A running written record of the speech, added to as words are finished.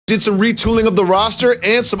did some retooling of the roster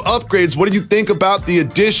and some upgrades. What do you think about the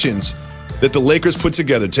additions that the Lakers put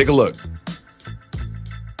together? Take a look.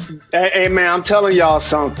 Hey, man, I'm telling y'all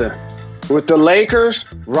something. With the Lakers,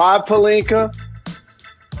 Rob Pelinka,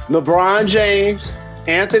 LeBron James,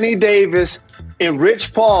 Anthony Davis, and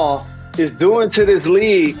Rich Paul is doing to this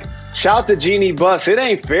league, shout to Jeannie Buss. It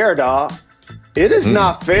ain't fair, dog. It is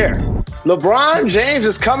not fair. LeBron James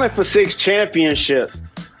is coming for 6 championships.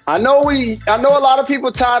 I know a lot of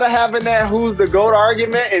people tired of having that who's the GOAT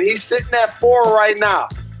argument, and he's sitting at 4 right now.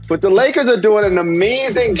 But the Lakers are doing an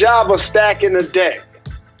amazing job of stacking the deck.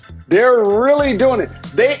 They're really doing it.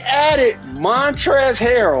 They added Montrezl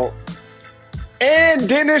Harrell and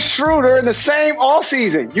Dennis Schroeder in the same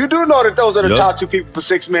offseason. You do know that those are the top 2 people for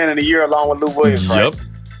 6 man in a year, along with Lou Williams, right?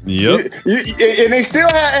 Yep. And they still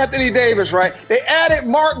have Anthony Davis, right? They added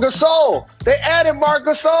Marc Gasol.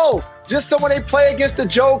 Just so when they play against the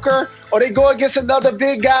Joker or they go against another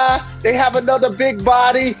big guy, they have another big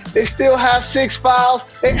body. They still have 6 fouls.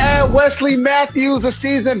 They add Wesley Matthews, a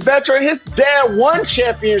seasoned veteran. His dad won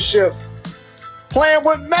championships playing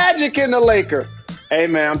with Magic in the Lakers. Hey,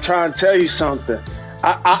 man, I'm trying to tell you something.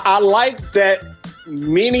 I like that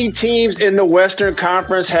many teams in the Western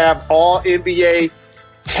Conference have all NBA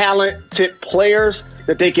talented players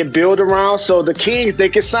that they can build around. So the Kings, they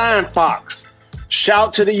can sign Fox.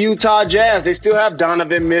 Shout to the Utah Jazz. They still have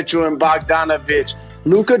Donovan Mitchell and Bogdanovich.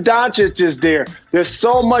 Luka Doncic is there. There's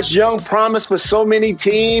so much young promise for so many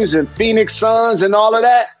teams and Phoenix Suns and all of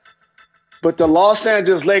that. But the Los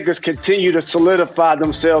Angeles Lakers continue to solidify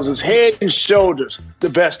themselves as head and shoulders the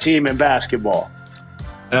best team in basketball.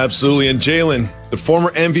 Absolutely. And Jalen, the former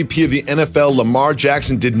MVP of the NFL, Lamar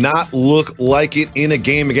Jackson, did not look like it in a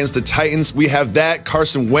game against the Titans. We have that.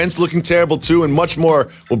 Carson Wentz looking terrible too, and much more.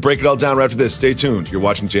 We'll break it all down right after this. Stay tuned. You're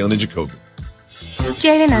watching Jalen and Jacoby.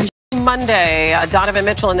 Jalen and Monday, Donovan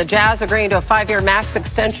Mitchell and the Jazz agreeing to a 5-year max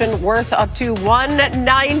extension worth up to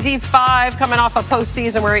 $195, coming off a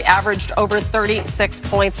postseason where he averaged over 36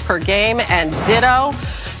 points per game. And ditto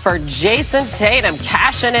for Jason Tatum,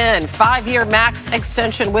 cashing in 5-year max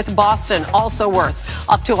extension with Boston, also worth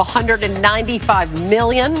up to $195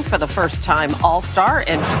 million for the first-time All-Star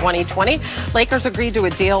in 2020. Lakers agreed to a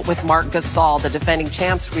deal with Marc Gasol, the defending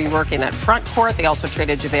champs, reworking that front court. They also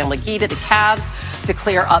traded JaVale McGee to the Cavs to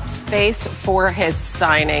clear up space for his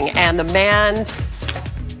signing. And the man,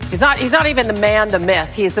 he's not even the man, the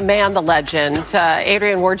myth. He's the man, the legend.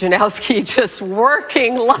 Adrian Wojnarowski just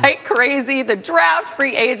working like crazy. The draft,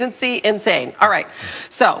 free agency, insane. All right.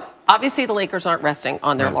 So obviously the Lakers aren't resting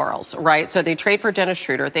on their laurels, right? So they trade for Dennis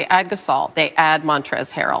Schroeder. They add Gasol. They add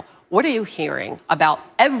Montrezl Harrell. What are you hearing about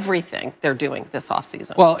everything they're doing this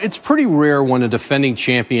offseason? Well, it's pretty rare when a defending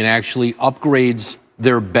champion actually upgrades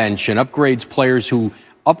their bench and upgrades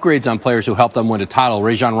on players who helped them win a title.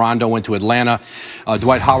 Rajon Rondo went to Atlanta.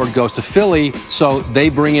 Dwight Howard goes to Philly. So they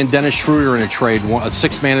bring in Dennis Schroeder in a trade, a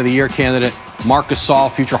 6th Man of the Year candidate. Marc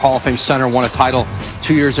Gasol, future Hall of Fame center, won a title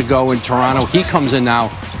 2 years ago in Toronto. He comes in now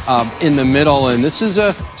in the middle, and this is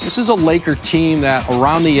a Laker team that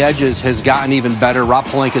around the edges has gotten even better. Rob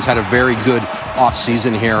Pelinka's had a very good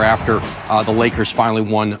offseason here after the Lakers finally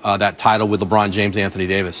won that title with LeBron James and Anthony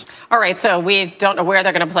Davis. All right, so we don't know where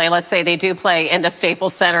they're going to play. Let's say they do play in the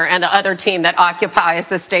Staples Center, and the other team that occupies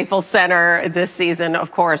the Staples Center this season,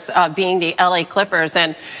 of course, being the LA Clippers.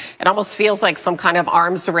 And it almost feels like some kind of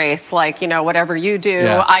arms race, like, you know, whatever you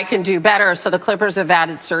do, I can do better. So the Clippers have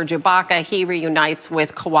added Serge Ibaka. He reunites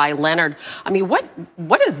with Kawhi Leonard. I mean,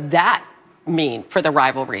 what does that mean for the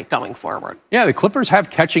rivalry going forward? Yeah, the Clippers have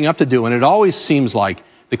catching up to do, and it always seems like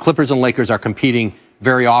the Clippers and Lakers are competing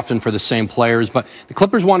very often for the same players. But the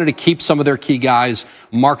Clippers wanted to keep some of their key guys.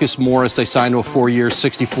 Marcus Morris, they signed to a 4-year,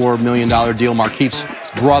 $64 million deal. Markeith's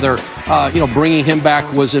brother, bringing him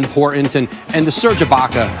back was important. And the Serge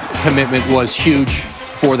Ibaka commitment was huge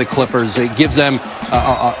for the Clippers. It gives them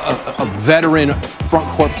a veteran front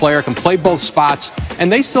court player, can play both spots,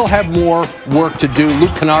 and they still have more work to do.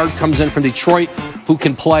 Luke Kennard comes in from Detroit, who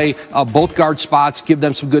can play both guard spots, give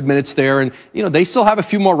them some good minutes there. And, they still have a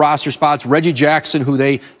few more roster spots. Reggie Jackson, who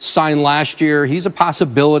they signed last year, he's a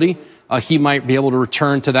possibility. He might be able to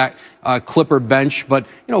return to that Clipper bench. But,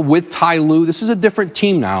 with Ty Lue, this is a different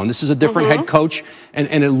team now, and this is a different head coach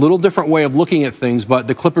and a little different way of looking at things. But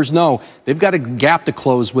the Clippers know they've got a gap to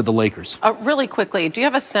close with the Lakers. Really quickly, do you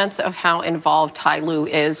have a sense of how involved Ty Lue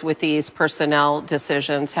is with these personnel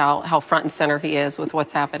decisions, how front and center he is with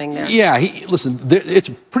what's happening there? Yeah, it's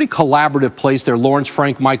a pretty collaborative place there. Lawrence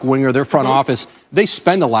Frank, Mike Winger, their front office, they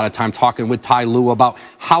spend a lot of time talking with Ty Lue about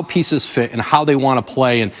how pieces fit and how they want to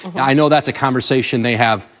play. And I know that's a conversation they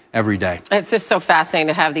have every day. It's just so fascinating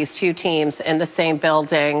to have these two teams in the same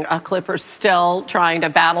building. Clippers still trying to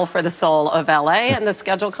battle for the soul of LA, and the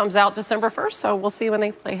schedule comes out December 1st, so we'll see when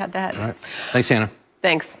they play head-to-head. All right. Thanks, Hannah.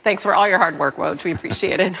 Thanks for all your hard work, Woj. We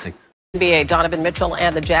appreciate it. NBA Donovan Mitchell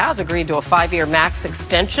and the Jazz agreed to a 5-year max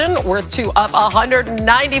extension worth up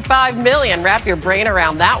 $195 million. Wrap your brain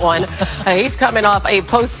around that one. He's coming off a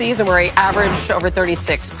postseason where he averaged over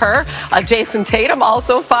 36 per. Jason Tatum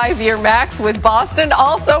also 5-year max with Boston,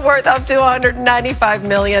 also worth up to $195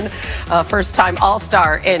 million. First-time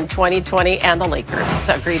All-Star in 2020, and the Lakers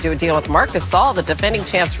agreed to a deal with Marc Gasol, the defending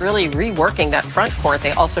champs, really reworking that front court.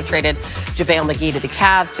 They also traded JaVale McGee to the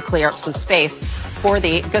Cavs to clear up some space for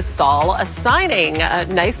the Gasol signing.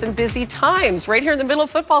 Nice and busy times right here in the middle of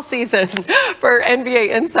football season for NBA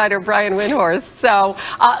insider Brian Windhorst. So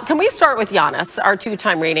can we start with Giannis, our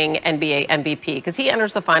two-time reigning NBA MVP, because he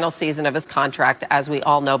enters the final season of his contract, as we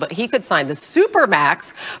all know, but he could sign the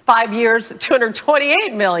Supermax, 5 years,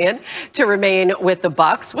 $228 million, to remain with the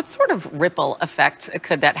Bucks. What sort of ripple effect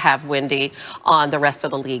could that have, Wendy, on the rest of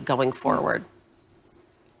the league going forward?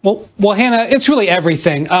 Well, Hannah, it's really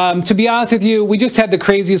everything. To be honest with you, we just had the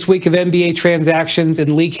craziest week of NBA transactions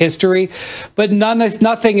in league history, but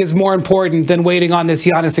nothing is more important than waiting on this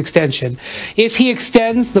Giannis extension. If he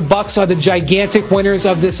extends, the Bucks are the gigantic winners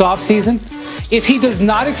of this offseason. If he does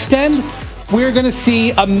not extend, we're going to see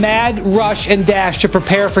a mad rush and dash to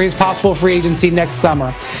prepare for his possible free agency next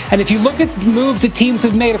summer. And if you look at moves that teams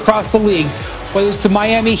have made across the league, whether it's the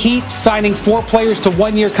Miami Heat signing 4 players to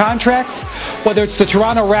 1-year contracts, whether it's the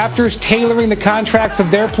Toronto Raptors tailoring the contracts of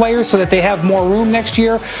their players so that they have more room next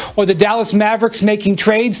year, or the Dallas Mavericks making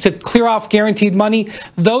trades to clear off guaranteed money,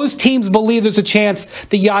 those teams believe there's a chance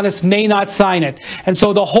that Giannis may not sign it. And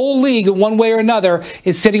so the whole league, in one way or another,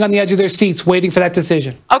 is sitting on the edge of their seats waiting for that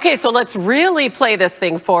decision. Okay, so let's really play this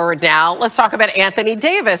thing forward now. Let's talk about Anthony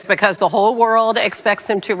Davis, because the whole world expects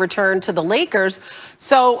him to return to the Lakers.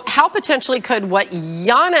 So how potentially could what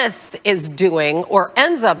Giannis is doing or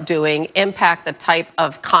ends up doing impact the type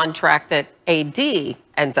of contract that AD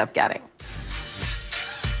ends up getting?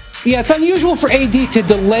 Yeah, it's unusual for AD to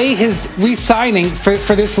delay his re-signing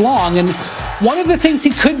for this long. And one of the things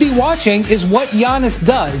he could be watching is what Giannis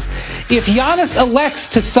does. If Giannis elects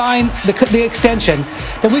to sign the extension,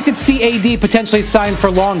 then we could see AD potentially sign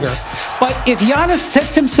for longer. But if Giannis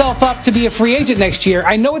sets himself up to be a free agent next year,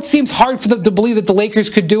 I know it seems hard for them to believe that the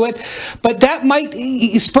Lakers could do it, but that might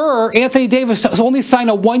spur Anthony Davis to only sign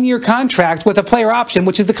a 1-year contract with a player option,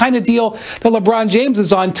 which is the kind of deal that LeBron James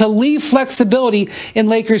is on, to leave flexibility in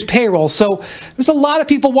Lakers payroll. So there's a lot of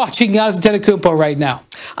people watching Giannis Antetokounmpo right now.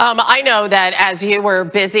 I know that as you were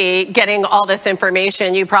busy getting all this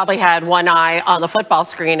information, you probably had one eye on the football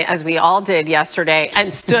screen, as we all did yesterday,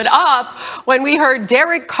 and stood up when we heard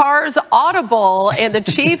Derek Carr's audible in the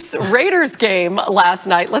Chiefs-Raiders game last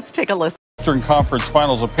night. Let's take a listen. Eastern Conference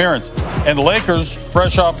Finals appearance. And the Lakers,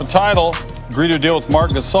 fresh off the title, agreed to deal with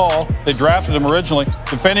Marc Gasol. They drafted him originally.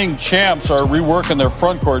 Defending champs are reworking their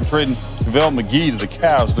front court, trading JaVale McGee to the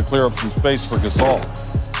Cavs to clear up some space for Gasol.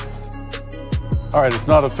 All right, it's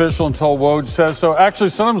not official until Woj says so. Actually,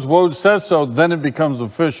 sometimes Woj says so, then it becomes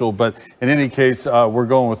official. But in any case, we're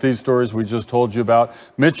going with these stories we just told you about.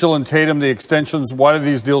 Mitchell and Tatum, the extensions. Why do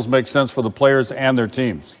these deals make sense for the players and their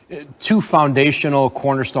teams? 2 foundational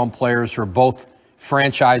cornerstone players for both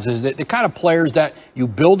franchises. The kind of players that you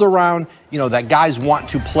build around, that guys want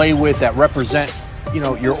to play with, that represent,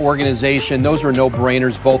 your organization. Those are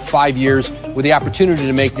no-brainers. Both 5 years with the opportunity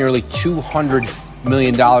to make nearly $200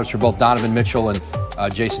 million for both Donovan Mitchell and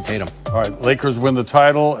Jason Tatum. All right, Lakers win the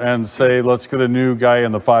title and say, let's get a new guy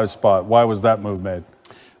in the 5 spot. Why was that move made?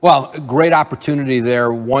 Well, great opportunity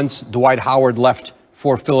there. Once Dwight Howard left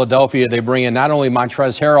for Philadelphia, they bring in not only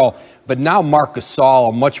Montrezl Harrell, but now Marc Gasol,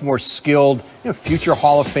 a much more skilled, future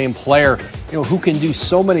Hall of Fame player, who can do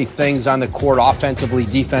so many things on the court, offensively,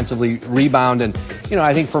 defensively, rebound. And,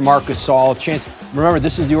 I think for Marc Gasol, a chance. Remember,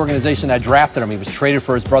 this is the organization that drafted him. He was traded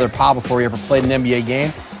for his brother Pau before he ever played an NBA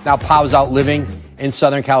game. Now Pau's out living in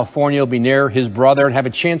Southern California. He'll be near his brother and have a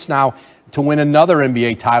chance now to win another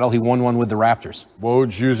NBA title. He won one with the Raptors.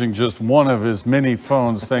 Woj using just one of his many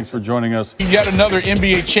phones. Thanks for joining us. Yet another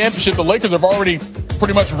NBA championship. The Lakers have already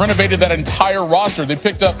pretty much renovated that entire roster. They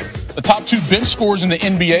picked up the top 2 bench scorers in the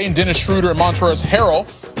NBA, and Dennis Schroeder and Montrezl Harrell.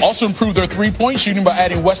 Also improved their three-point shooting by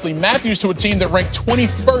adding Wesley Matthews to a team that ranked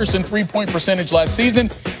 21st in three-point percentage last season,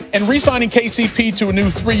 and re-signing KCP to a new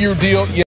 3-year deal.